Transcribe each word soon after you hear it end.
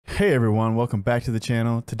Hey everyone, welcome back to the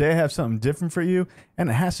channel. Today I have something different for you,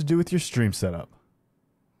 and it has to do with your stream setup.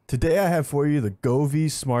 Today I have for you the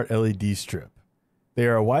Govee Smart LED Strip. They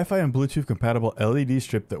are a Wi-Fi and Bluetooth compatible LED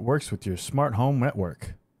strip that works with your smart home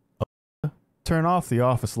network. Turn off the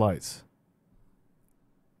office lights.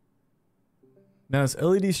 Now this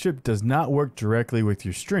LED strip does not work directly with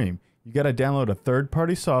your stream. You gotta download a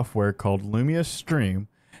third-party software called Lumia Stream,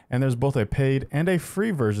 and there's both a paid and a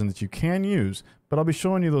free version that you can use, but I'll be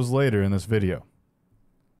showing you those later in this video.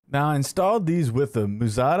 Now I installed these with the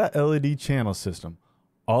Muzada LED channel system.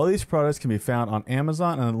 All these products can be found on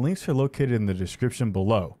Amazon, and the links are located in the description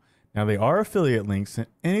below. Now they are affiliate links, and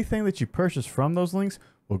anything that you purchase from those links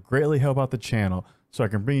will greatly help out the channel so I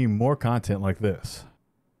can bring you more content like this.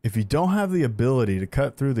 If you don't have the ability to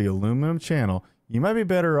cut through the aluminum channel, you might be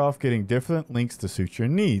better off getting different links to suit your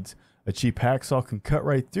needs. A cheap hacksaw can cut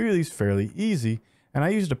right through these fairly easy, and I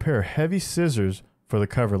used a pair of heavy scissors for the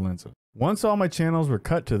cover lenses. Once all my channels were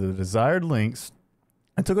cut to the desired lengths,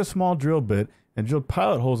 I took a small drill bit and drilled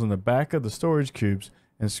pilot holes in the back of the storage cubes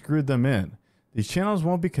and screwed them in. These channels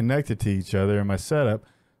won't be connected to each other in my setup,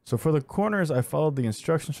 so for the corners I followed the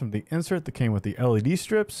instructions from the insert that came with the LED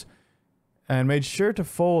strips and made sure to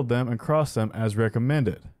fold them and cross them as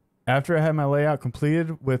recommended. After I had my layout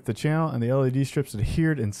completed with the channel and the LED strips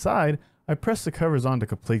adhered inside, I pressed the covers on to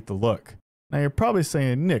complete the look. Now you're probably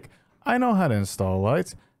saying, Nick, I know how to install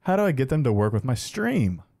lights. How do I get them to work with my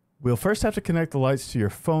stream? We'll first have to connect the lights to your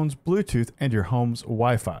phone's Bluetooth and your home's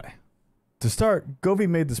Wi-Fi. To start, Govee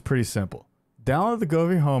made this pretty simple. Download the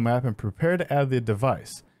Govee Home app and prepare to add the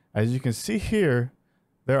device. As you can see here,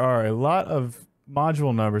 there are a lot of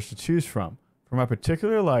module numbers to choose from. For my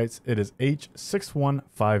particular lights, it is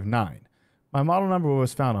H6159. My model number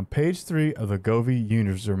was found on page 3 of the Govee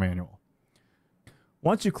user manual.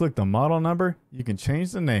 Once you click the model number, you can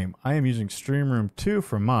change the name. I am using Stream Room 2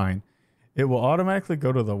 for mine. It will automatically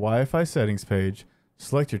go to the Wi-Fi settings page,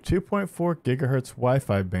 select your 2.4 gigahertz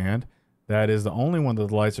Wi-Fi band, that is the only one that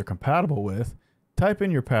the lights are compatible with, type in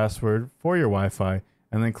your password for your Wi-Fi,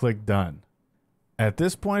 and then click Done. At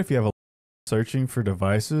this point, if you have a searching for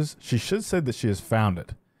devices, she should say that she has found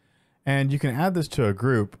it. And you can add this to a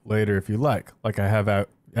group later if you like I have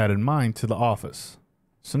added mine to the office.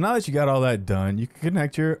 So now that you got all that done, you can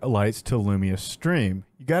connect your lights to Lumia Stream.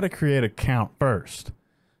 You got to create an account first.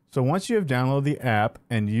 So once you have downloaded the app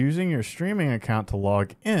and using your streaming account to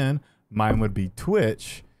log in, mine would be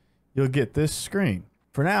Twitch, you'll get this screen.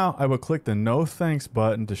 For now, I will click the No Thanks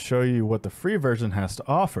button to show you what the free version has to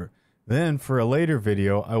offer. Then for a later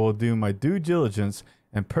video, I will do my due diligence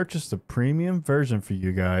and purchase the premium version for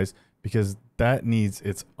you guys because that needs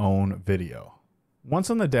its own video.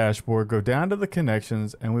 Once on the dashboard, go down to the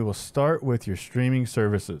connections and we will start with your streaming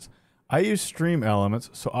services. I use Stream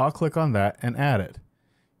Elements, so I'll click on that and add it.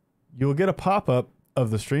 You will get a pop-up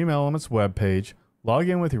of the Stream Elements webpage, log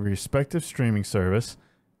in with your respective streaming service,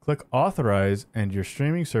 click Authorize, and your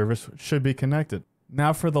streaming service should be connected.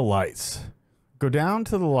 Now for the lights. Go down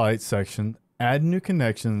to the lights section, add new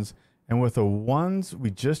connections, and with the ones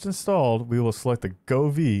we just installed, we will select the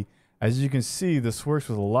Govee. As you can see, this works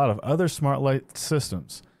with a lot of other smart light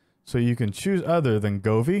systems. So you can choose other than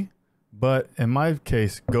Govee, but in my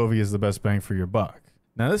case, Govee is the best bang for your buck.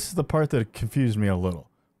 Now this is the part that confused me a little.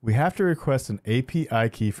 We have to request an API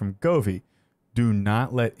key from Govee. Do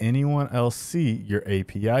not let anyone else see your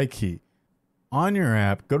API key. On your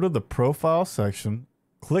app, go to the Profile section,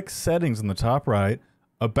 click Settings on the top right,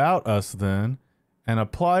 About Us then, and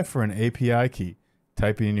apply for an API key.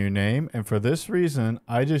 Type in your name, and for this reason,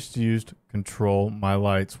 I just used Control My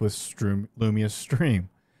Lights with Lumia Stream,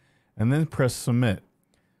 and then press Submit.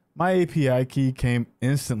 My API key came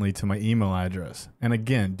instantly to my email address, and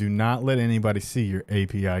again, do not let anybody see your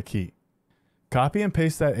API key. Copy and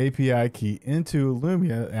paste that API key into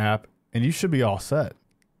Lumia app, and you should be all set.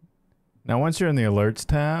 Now once you're in the Alerts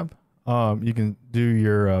tab, you can do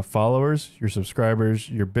your followers, your subscribers,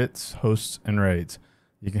 your bits, hosts, and raids.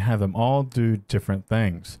 You can have them all do different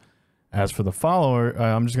things. As for the follower,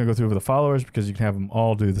 I'm just going to go through the followers because you can have them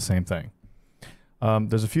all do the same thing.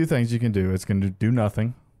 There's a few things you can do. It's going to do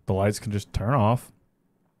nothing. The lights can just turn off.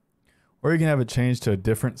 Or you can have it changed to a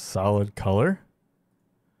different solid color.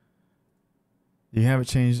 You can have it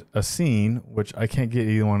change a scene, which I can't get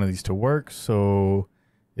either one of these to work. So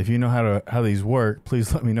if you know how these work,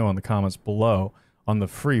 please let me know in the comments below on the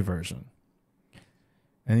free version.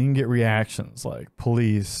 And you can get reactions like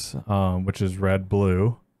police, which is red,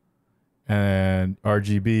 blue, and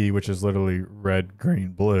RGB, which is literally red, green,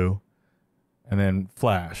 blue, and then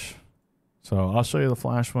flash. So I'll show you the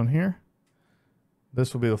flash one here.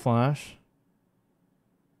 This will be the flash.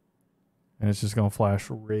 And it's just going to flash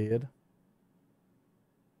red.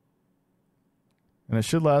 And it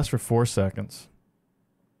should last for 4 seconds.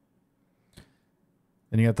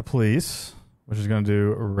 Then you got the police, which is going to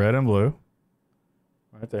do red and blue.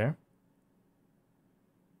 Right there.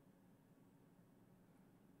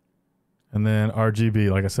 And then RGB,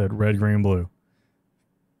 like I said, red, green, blue.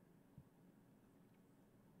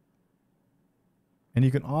 And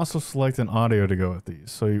you can also select an audio to go with these.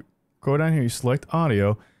 So you go down here, you select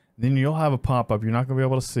audio, then you'll have a pop-up. You're not going to be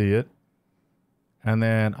able to see it. And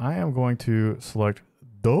then I am going to select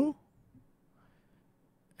Do.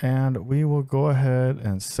 And we will go ahead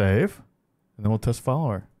and save. And then we'll test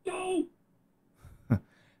follower. No.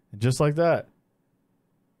 Just like that.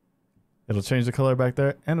 It'll change the color back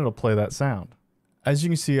there and it'll play that sound. As you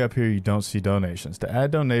can see up here, you don't see donations. To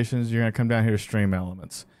add donations, you're going to come down here to Stream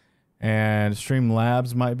Elements. And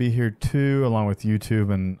Streamlabs might be here too, along with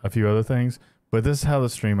YouTube and a few other things. But this is how the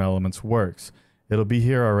Stream Elements works. It'll be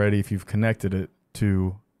here already if you've connected it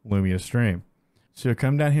to Lumia Stream. So you'll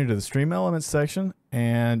come down here to the Stream Elements section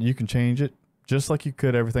and you can change it just like you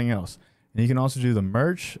could everything else. And you can also do the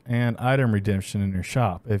merch and item redemption in your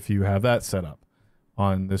shop if you have that set up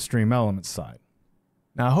on the Stream Elements side.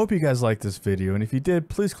 Now I hope you guys liked this video, and if you did,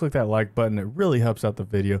 please click that like button. It really helps out the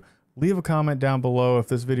video. Leave a comment down below if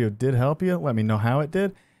this video did help you. Let me know how it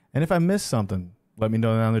did. And if I missed something, let me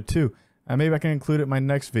know down there too. And maybe I can include it in my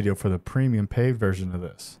next video for the premium paid version of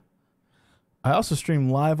this. I also stream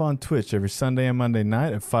live on Twitch every Sunday and Monday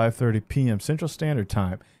night at 5:30 p.m. Central Standard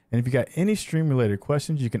Time. And if you got any stream related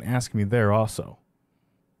questions, you can ask me there also.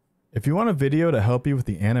 If you want a video to help you with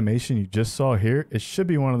the animation you just saw here, it should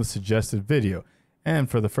be one of the suggested video. And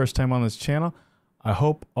for the first time on this channel, I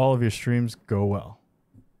hope all of your streams go well.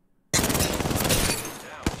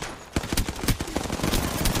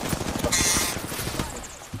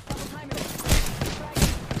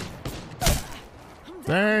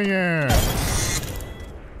 Dang it!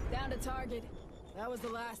 Down to target. That was the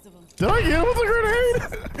last of them. Did I get him with a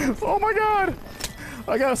grenade? Oh my god!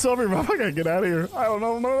 I got a selfie run. I gotta get out of here. I don't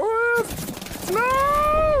know. No!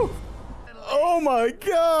 Oh my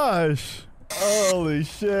gosh! Holy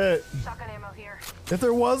shit! Shotgun ammo here. If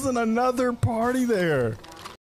there wasn't another party there.